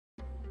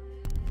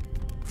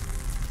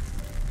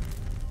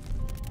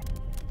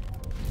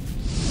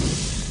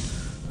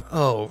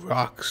Oh,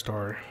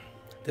 Rockstar.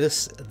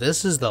 This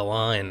is the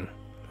line.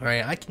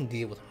 Alright, I can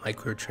deal with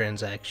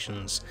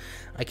microtransactions.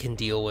 I can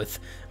deal with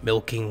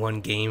milking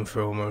one game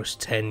for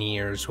almost 10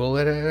 years. Well,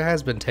 it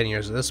has been 10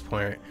 years at this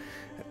point.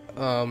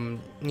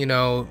 You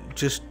know,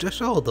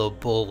 just all the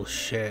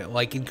bullshit,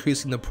 like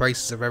increasing the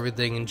prices of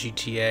everything in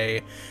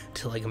GTA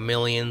to like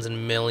millions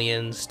and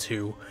millions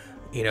to,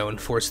 you know,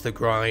 enforce the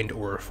grind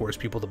or force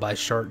people to buy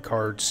shark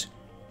cards.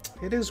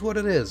 It is what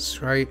it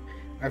is, right?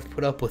 I've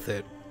put up with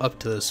it up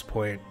to this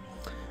point.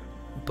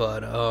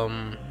 But,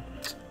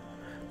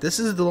 this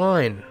is the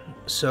line.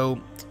 So,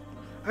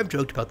 I've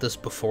joked about this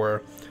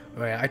before.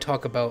 Right, I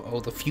talk about, oh,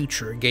 the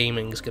future of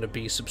gaming is going to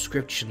be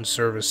subscription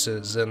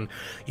services, and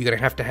you're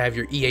going to have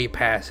your EA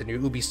Pass, and your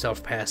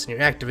Ubisoft Pass, and your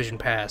Activision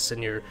Pass,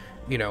 and your,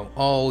 you know,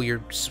 all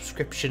your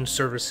subscription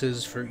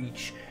services for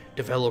each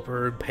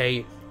developer,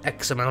 pay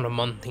X amount a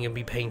month, and you'll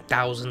be paying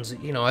thousands.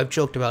 You know, I've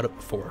joked about it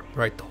before,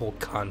 right, the whole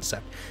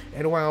concept.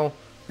 And while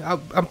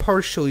I'm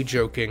partially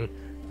joking,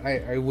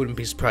 I wouldn't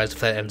be surprised if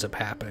that ends up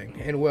happening.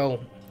 And,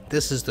 well,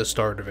 this is the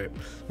start of it,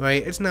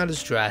 right? It's not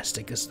as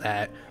drastic as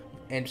that.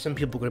 And some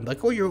people are going to be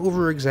like, oh, you're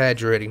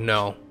over-exaggerating.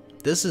 No,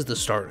 this is the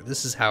start.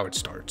 This is how it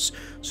starts.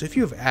 So if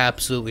you have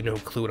absolutely no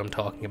clue what I'm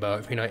talking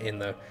about, if you're not in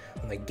the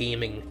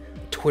gaming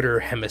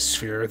Twitter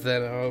hemisphere,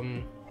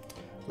 then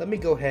let me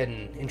go ahead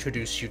and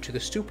introduce you to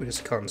the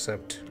stupidest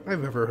concept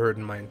I've ever heard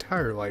in my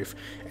entire life.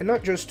 And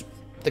not just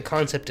the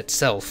concept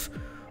itself,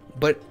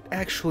 but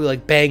actually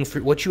like bang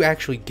for what you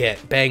actually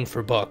get, bang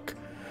for buck.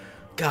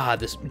 God,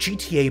 this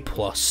GTA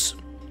Plus.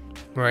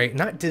 Right,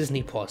 not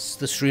Disney Plus,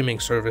 the streaming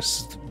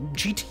service,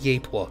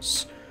 GTA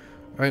Plus.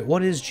 Right,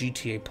 what is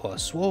GTA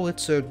Plus? Well,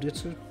 it's a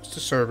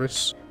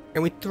service,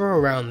 and we throw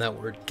around that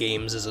word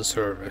games as a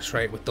service,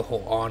 right, with the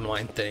whole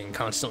online thing,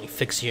 constantly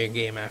fixing a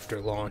game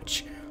after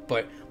launch.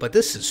 But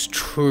this is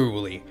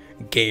truly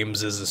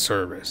games as a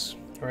service,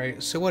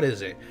 right? So what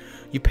is it?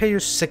 You pay your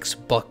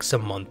 $6 a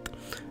month.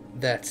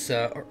 That's,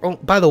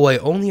 by the way,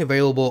 only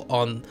available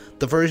on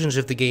the versions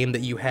of the game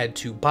that you had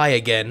to buy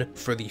again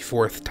for the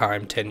 4th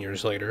time 10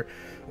 years later.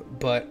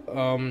 But,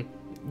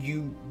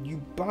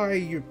 you buy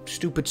your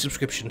stupid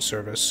subscription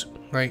service,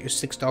 right, your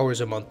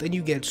 $6 a month, and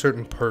you get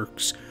certain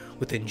perks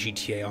within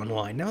GTA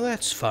Online. Now,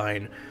 that's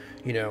fine,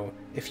 you know,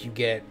 if you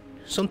get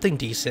something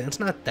decent. It's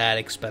not that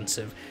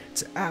expensive.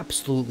 It's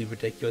absolutely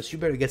ridiculous. You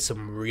better get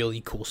some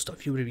really cool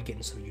stuff. You better be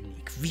getting some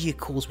unique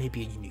vehicles,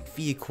 maybe a unique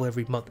vehicle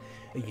every month,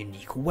 a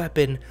unique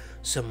weapon,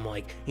 some,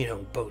 like, you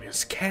know,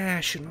 bonus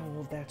cash and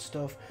all of that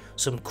stuff.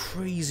 Some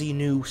crazy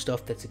new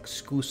stuff that's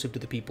exclusive to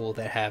the people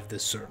that have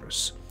this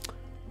service.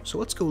 So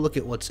let's go look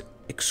at what's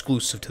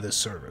exclusive to this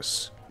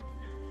service.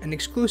 And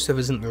exclusive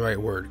isn't the right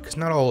word, because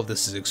not all of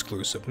this is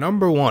exclusive.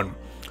 Number 1,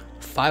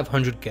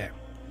 500k.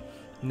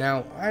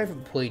 Now, I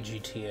haven't played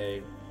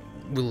GTA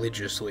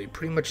religiously,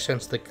 pretty much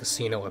since the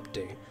casino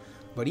update.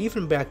 But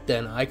even back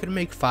then, I could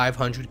make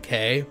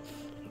 500k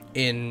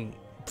in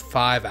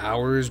 5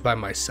 hours by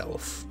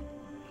myself.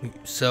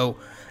 So,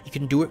 you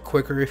can do it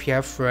quicker if you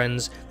have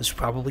friends. There's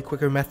probably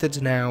quicker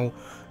methods now.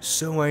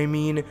 So, I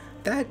mean,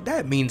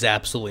 that means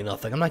absolutely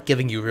nothing. I'm not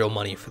giving you real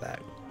money for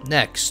that.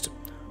 Next,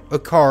 a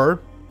car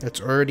that's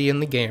already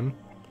in the game,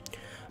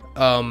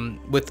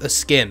 with a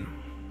skin,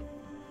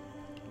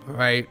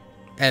 right?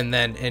 And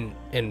then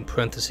in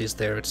parentheses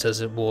there, it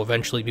says it will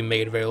eventually be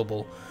made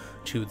available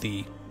to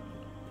the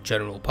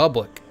general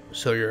public.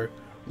 So you're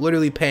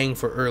literally paying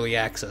for early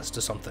access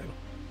to something.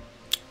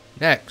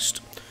 Next,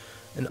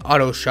 an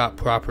auto shop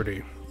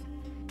property.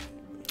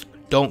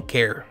 Don't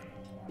care,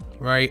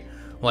 right?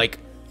 Like,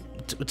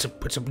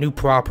 it's a new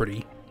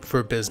property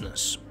for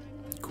business.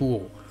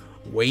 Cool.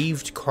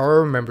 Waived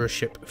car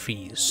membership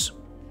fees.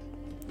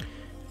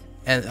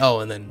 And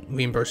then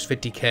reimburse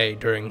 50k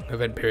during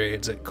event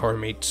periods at car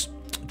meets.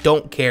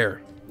 Don't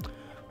care.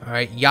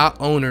 Alright, yacht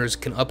owners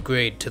can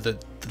upgrade to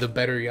the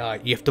better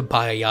yacht. You have to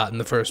buy a yacht in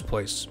the first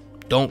place.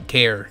 Don't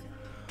care.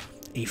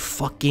 A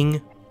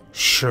fucking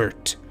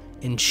shirt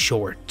and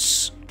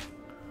shorts.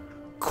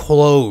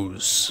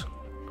 Clothes.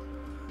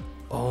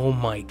 Oh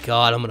my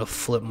god, I'm gonna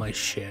flip my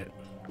shit.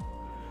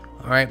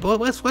 Alright, but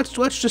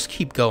let's just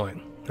keep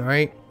going.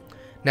 Alright?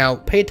 Now,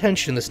 pay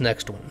attention to this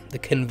next one. The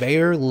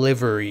conveyor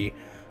livery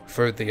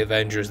for the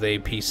Avengers, the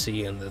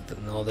APC,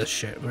 and all this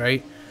shit,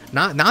 right?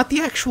 Not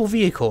the actual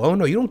vehicle. Oh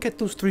no, you don't get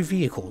those 3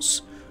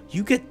 vehicles.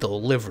 You get the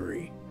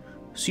livery.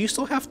 So you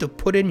still have to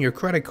put in your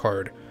credit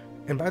card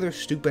and buy their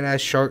stupid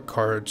ass shark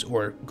cards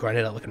or grind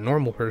it out like a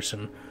normal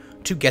person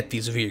to get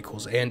these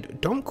vehicles.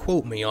 And don't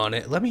quote me on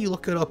it. Let me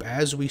look it up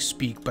as we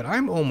speak. But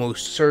I'm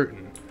almost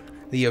certain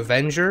the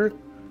Avenger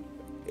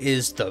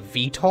is the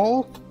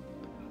VTOL,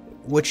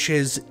 which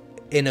is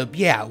an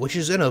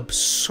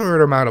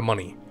absurd amount of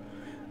money.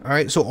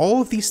 Alright, so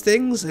all of these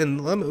things,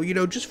 and let me, you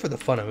know, just for the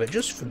fun of it,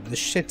 just for the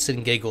shits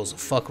and giggles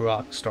of fuck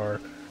Rockstar,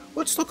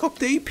 let's look up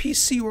the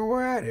APC where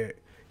we're at it.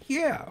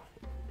 Yeah,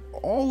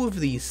 all of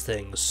these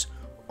things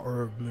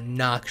are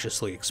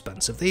obnoxiously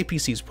expensive. The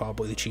APC is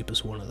probably the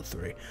cheapest one of the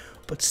 3,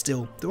 but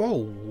still, they're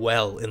all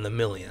well in the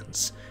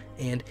millions.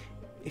 And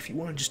if you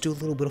want to just do a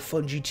little bit of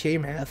fun GTA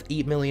math,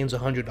 8 million's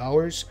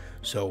 $100.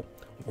 So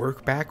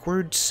work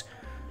backwards.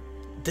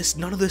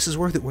 None of this is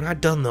worth it. We're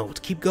not done though. Let's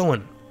keep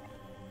going.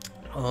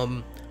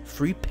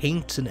 Free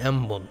paints and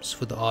emblems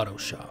for the auto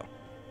shop.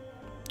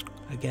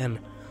 Again,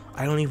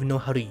 I don't even know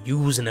how to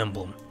use an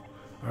emblem.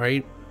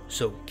 Alright?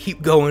 So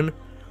keep going.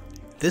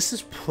 This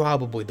is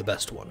probably the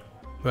best one.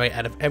 Right?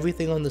 Out of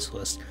everything on this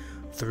list,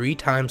 3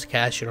 times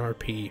cash and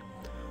RP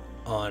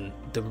on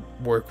the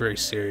work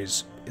race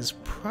series is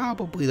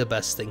probably the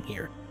best thing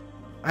here.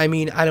 I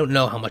mean, I don't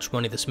know how much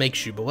money this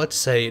makes you, but let's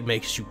say it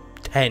makes you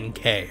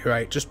 10k,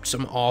 right? Just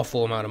some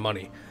awful amount of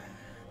money.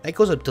 That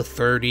goes up to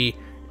 30,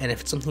 and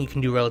if it's something you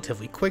can do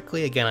relatively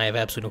quickly, again, I have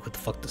absolutely no clue what the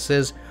fuck this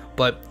is,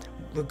 but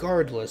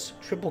regardless,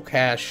 triple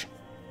cash,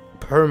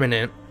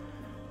 permanent,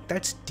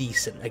 that's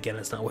decent. Again,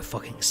 it's not worth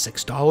fucking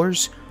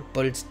 $6,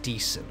 but it's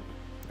decent,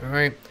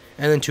 alright?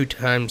 And then 2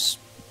 times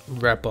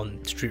rep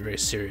on Street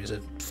Race Series,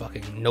 that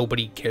fucking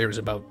nobody cares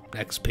about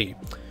XP.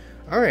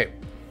 Alright,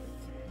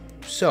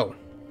 so,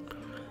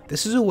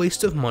 this is a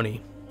waste of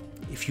money.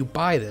 If you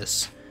buy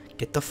this,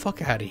 get the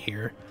fuck out of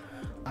here.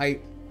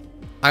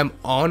 I'm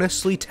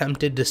honestly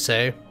tempted to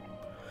say,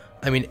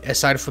 I mean,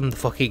 aside from the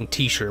fucking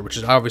t-shirt, which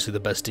is obviously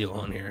the best deal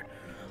on here,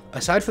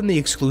 aside from the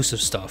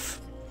exclusive stuff,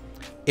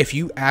 if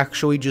you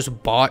actually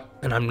just bought,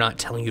 and I'm not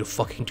telling you to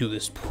fucking do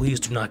this, please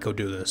do not go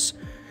do this.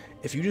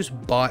 If you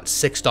just bought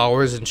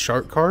 $6 in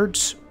shark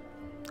cards,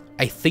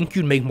 I think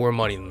you'd make more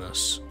money than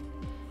this.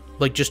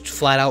 Like, just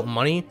flat out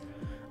money,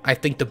 I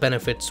think the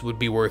benefits would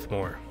be worth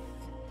more.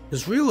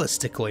 Because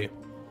realistically,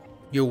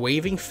 you're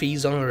waiving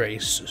fees on a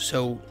race,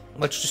 so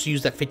let's just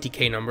use that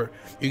 50k number.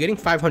 You're getting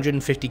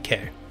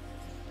 550k,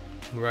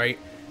 right?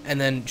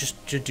 And then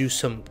just to do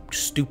some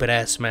stupid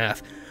ass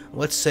math,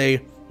 let's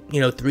say,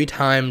 you know, 3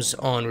 times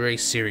on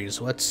race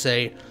series. Let's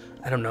say,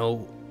 I don't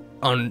know,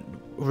 on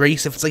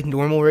race, if it's like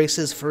normal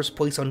races, first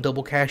place on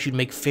double cash, you'd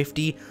make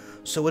 50.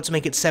 So let's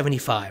make it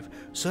 75.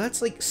 So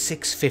that's like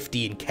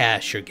 650 in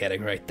cash you're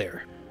getting right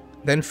there.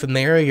 Then from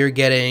there, you're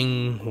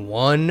getting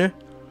 1,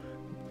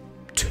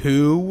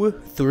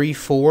 2, 3,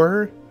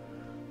 4.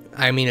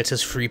 I mean, it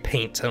says free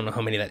paints. I don't know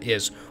how many that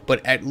is,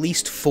 but at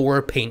least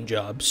 4 paint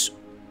jobs,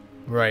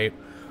 right?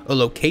 A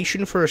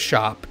location for a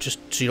shop, just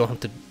so you don't have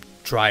to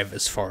drive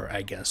as far,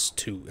 I guess,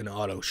 to an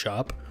auto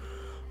shop.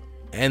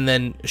 And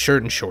then a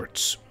shirt and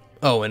shorts.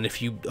 Oh, and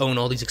if you own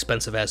all these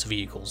expensive-ass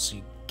vehicles,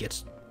 you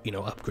get, you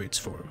know, upgrades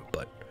for them.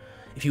 But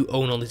if you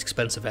own all these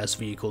expensive-ass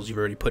vehicles, you've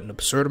already put an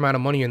absurd amount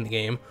of money in the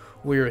game,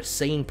 where you're a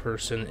sane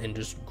person and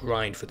just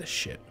grind for this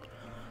shit.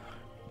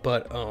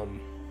 But,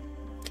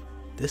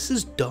 this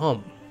is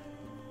dumb.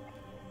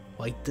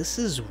 Like, this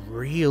is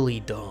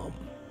really dumb.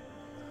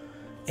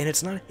 And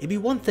it's not, it'd be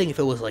one thing if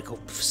it was like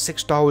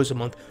 $6 a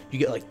month, you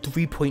get like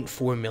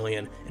 3.4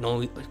 million and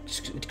only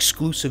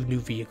exclusive new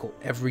vehicle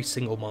every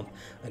single month,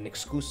 an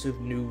exclusive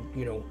new,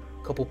 you know,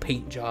 couple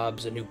paint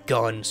jobs, a new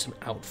gun, some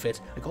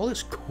outfits, like all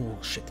this cool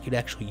shit that you'd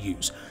actually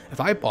use. If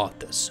I bought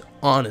this,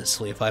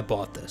 honestly, if I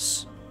bought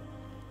this,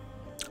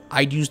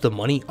 I'd use the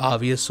money,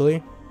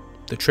 obviously,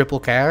 the triple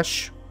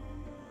cash,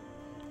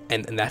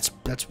 and that's,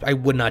 I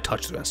would not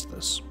touch the rest of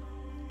this.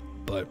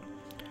 But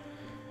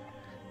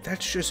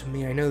that's just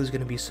me. I know there's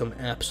going to be some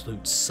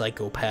absolute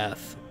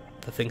psychopath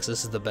that thinks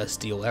this is the best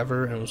deal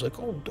ever, and I was like,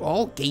 oh,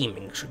 all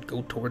gaming should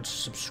go towards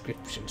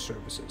subscription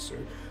services, or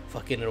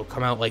fucking it'll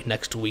come out like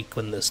next week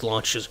when this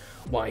launches,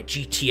 why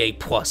GTA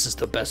Plus is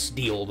the best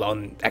deal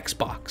on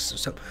Xbox, or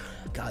something.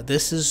 God,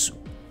 this is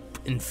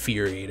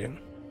infuriating.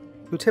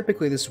 So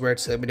typically this is where I'd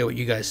say, let me know what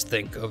you guys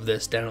think of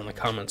this down in the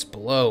comments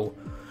below,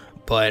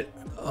 but,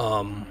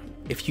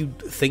 if you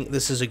think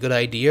this is a good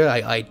idea,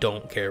 I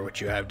don't care what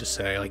you have to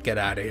say, like, get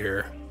out of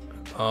here.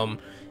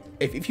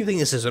 If you think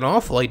this is an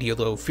awful idea,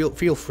 though,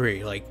 feel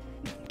free, like,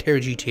 tear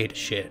GTA to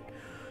shit.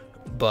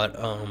 But,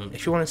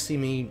 if you want to see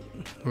me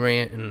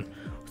rant and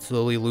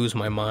slowly lose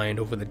my mind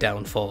over the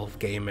downfall of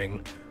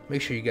gaming,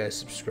 make sure you guys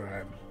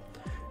subscribe.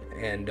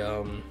 And,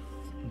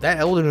 that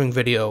Elden Ring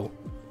video,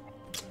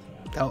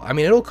 I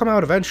mean, it'll come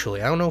out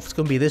eventually. I don't know if it's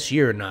going to be this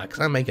year or not, because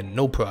I'm making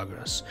no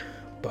progress.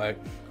 But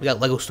we got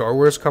Lego Star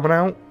Wars coming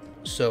out,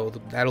 so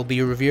that'll be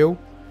a review.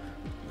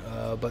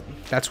 But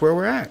that's where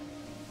we're at.